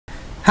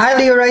Hi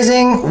Leo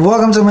Rising,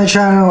 welcome to my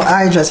channel.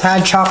 I just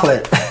had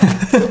chocolate.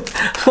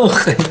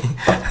 Okay.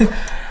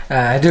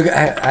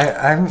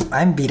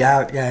 I'm beat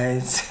out,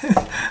 guys.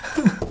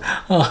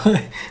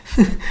 Okay.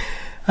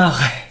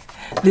 Okay.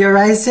 Leo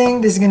Rising,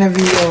 this is gonna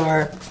be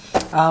your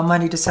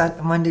Monday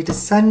to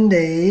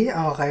Sunday.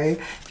 Okay.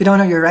 If you don't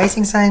know your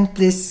rising sign,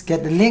 please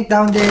get the link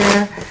down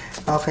there.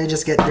 Okay,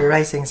 just get your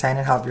rising sign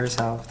and help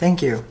yourself.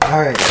 Thank you.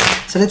 Alright.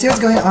 So let's see what's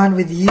going on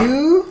with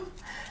you.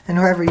 And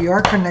whoever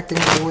you're connecting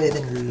with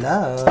in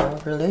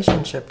love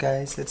relationship,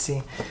 guys. Let's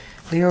see.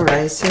 Leo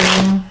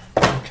Rising.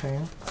 Okay.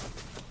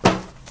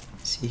 Let's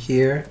see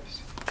here.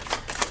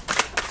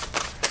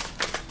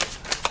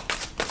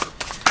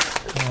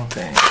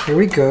 Okay. Here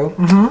we go.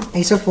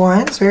 Ace of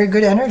Wands. Very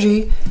good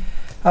energy.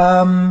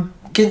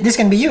 This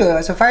can be you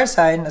as a fire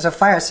sign, as a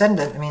fire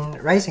ascendant. I mean,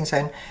 rising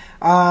sign.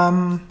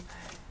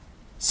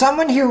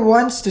 Someone here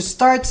wants to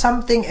start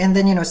something and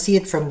then see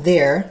it from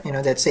there.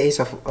 That's the ace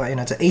of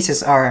the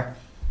aces are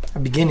a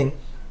beginning.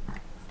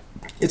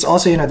 It's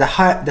also the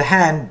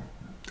hand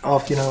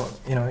of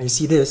you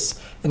see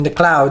this in the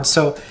clouds.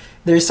 So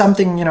there's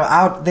something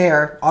out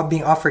there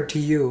being offered to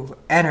you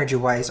energy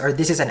wise, or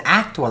this is an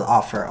actual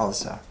offer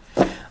also.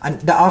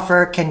 And the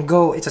offer can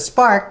go, it's a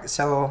spark.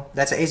 So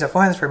that's the ace of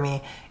wands for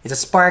me. It's a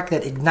spark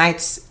that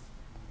ignites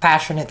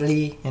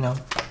passionately.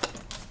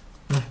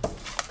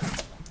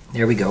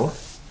 There we go.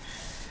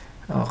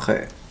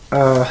 Okay.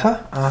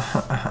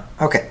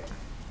 Okay.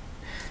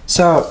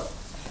 So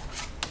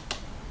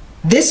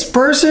this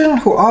person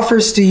who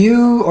offers to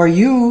you, or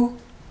you,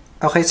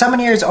 okay, someone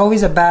here is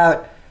always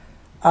about,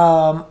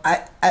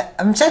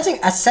 I'm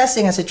sensing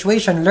assessing a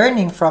situation,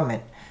 learning from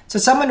it. So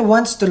someone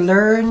wants to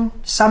learn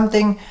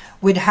something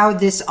with how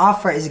this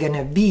offer is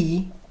gonna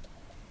be,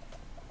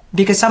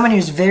 because someone here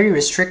is very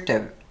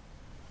restrictive.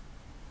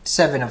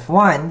 Seven of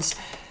Wands.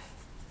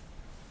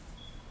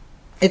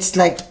 It's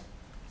like,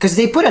 because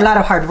they put a lot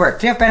of hard work.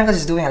 Three of Pentacles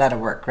is doing a lot of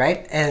work,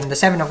 right? And the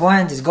Seven of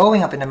Wands is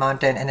going up in the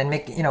mountain and then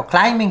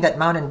climbing that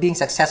mountain, being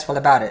successful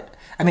about it.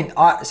 I mean,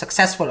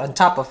 successful on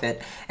top of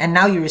it. And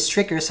now you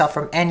restrict yourself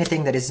from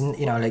anything that is,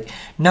 like,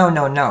 no,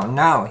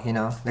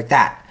 like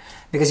that.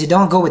 Because you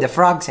don't go with the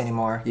frogs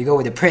anymore. You go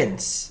with the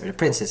prince or the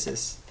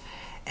princesses.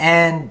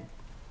 And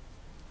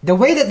the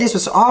way that this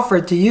was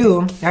offered to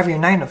you, you have your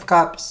Nine of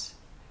Cups.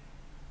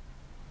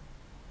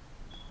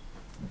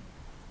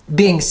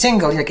 Being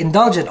single, like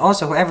indulgent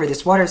also, whoever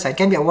this water sign,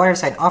 can be a water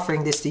sign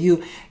offering this to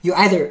you. You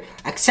either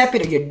accept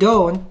it or you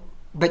don't,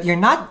 but you're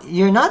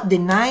not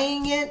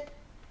denying it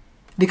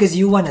because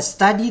you want to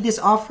study this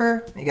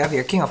offer. You have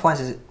your King of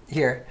Wands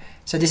here.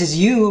 So this is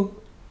you,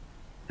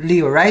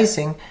 Leo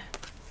Rising.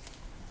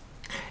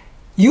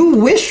 You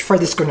wish for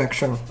this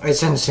connection, I'm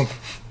sensing.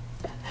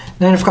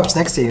 Nine of Cups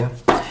next to you.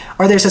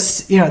 Or there's a,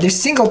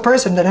 this single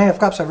person, the Nine of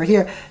Cups over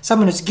here,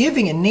 someone who's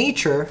giving in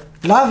nature,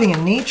 loving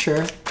in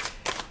nature,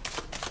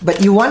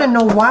 but you want to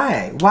know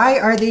why. Why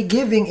are they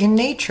giving in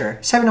nature?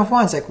 Seven of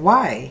Wands, like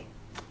why?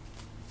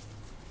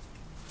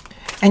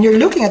 And you're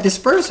looking at this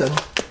person.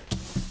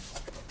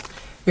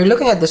 You're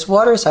looking at this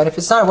water sign. If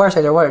it's not a water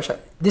sign, they're water sign.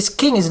 This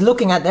king is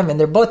looking at them and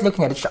they're both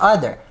looking at each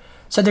other.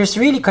 So there's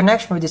really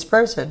connection with this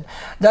person.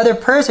 The other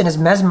person is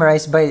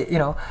mesmerized by,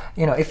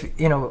 if,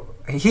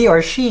 he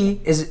or she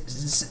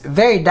is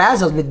very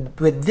dazzled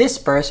with this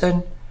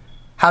person.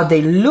 How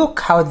they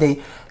look, how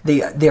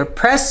their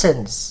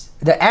presence,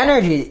 the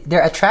energy,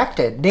 they're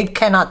attracted. They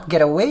cannot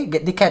get away.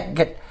 They can't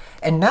get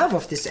enough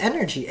of this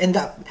energy. And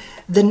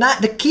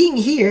the king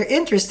here,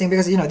 interesting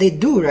because they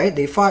do, right?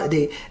 They fought,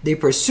 they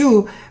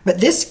pursue.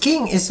 But this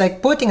king is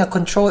like putting a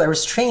control, a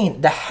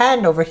restraint. The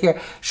hand over here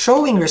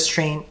showing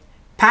restraint,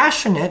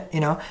 passionate.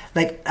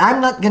 Like I'm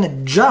not gonna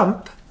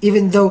jump,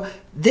 even though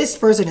this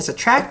person is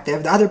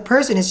attractive. The other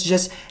person is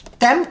just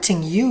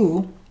tempting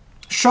you,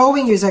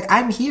 showing you is like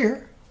I'm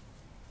here.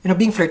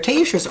 Being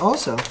flirtatious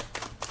also.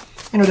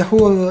 The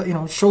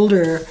whole,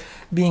 shoulder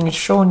being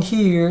shown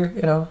here,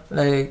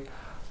 like,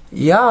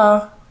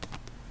 yeah,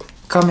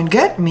 come and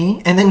get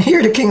me. And then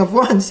here the King of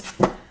Wands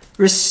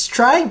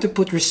trying to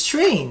put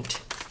restraint.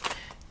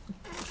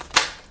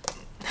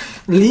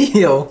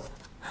 Leo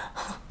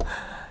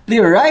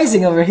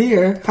Rising over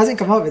here hasn't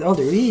come up with all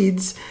the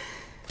reads.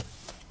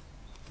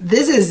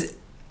 This is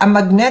a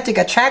magnetic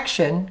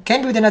attraction.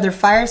 Can be with another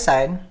fire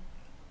sign.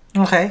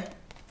 Okay.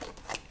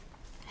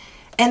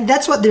 And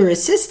that's what they're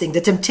resisting, the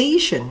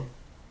temptation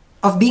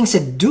of being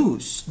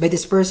seduced by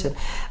this person.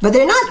 But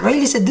they're not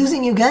really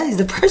seducing you guys.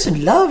 The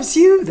person loves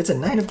you. That's a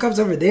Nine of Cups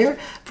over there.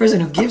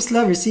 Person who gives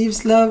love,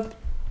 receives love.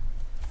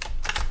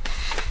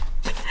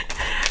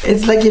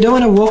 It's like you don't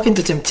want to walk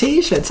into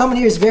temptation. Someone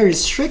here is very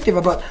restrictive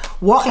about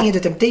walking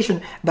into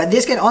temptation. But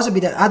this can also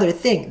be the other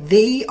thing.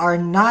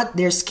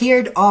 They're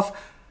scared of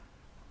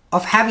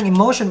having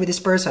emotion with this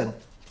person.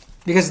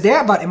 Because they're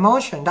about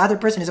emotion. The other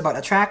person is about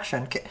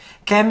attraction,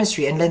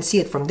 chemistry, and then see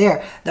it from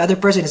there. The other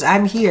person is,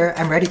 I'm here,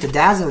 I'm ready to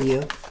dazzle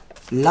you.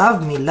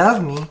 Love me,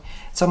 love me.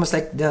 It's almost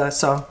like the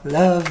song,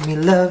 love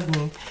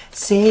me,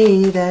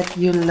 say that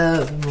you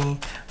love me,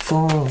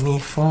 fool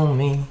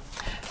me,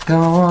 go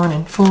on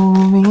and fool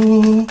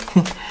me.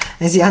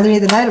 And see,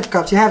 underneath the Knight of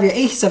Cups, you have your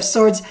Ace of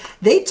Swords.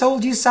 They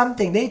told you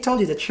something. They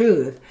told you the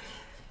truth.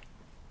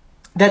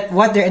 That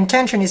what their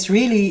intention is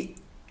really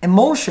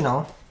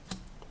emotional.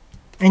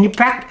 And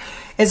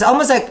it's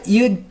almost like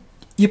you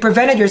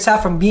prevented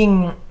yourself from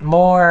being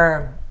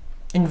more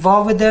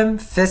involved with them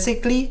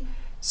physically,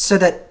 so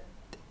that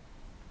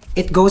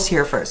it goes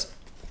here first.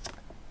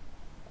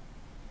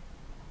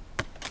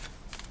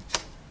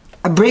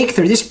 A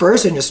breakthrough. This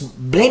person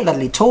just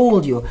blatantly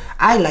told you,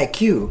 I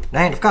like you.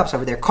 Nine of Cups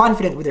over there,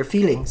 confident with their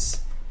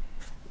feelings.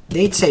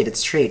 They'd say that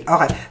straight.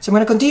 Okay, so I'm going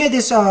to continue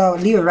this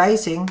Leo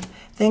rising.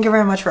 Thank you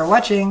very much for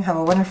watching. Have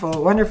a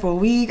wonderful, wonderful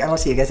week. I will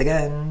see you guys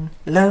again.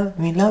 Love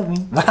me, love me.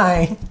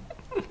 Bye.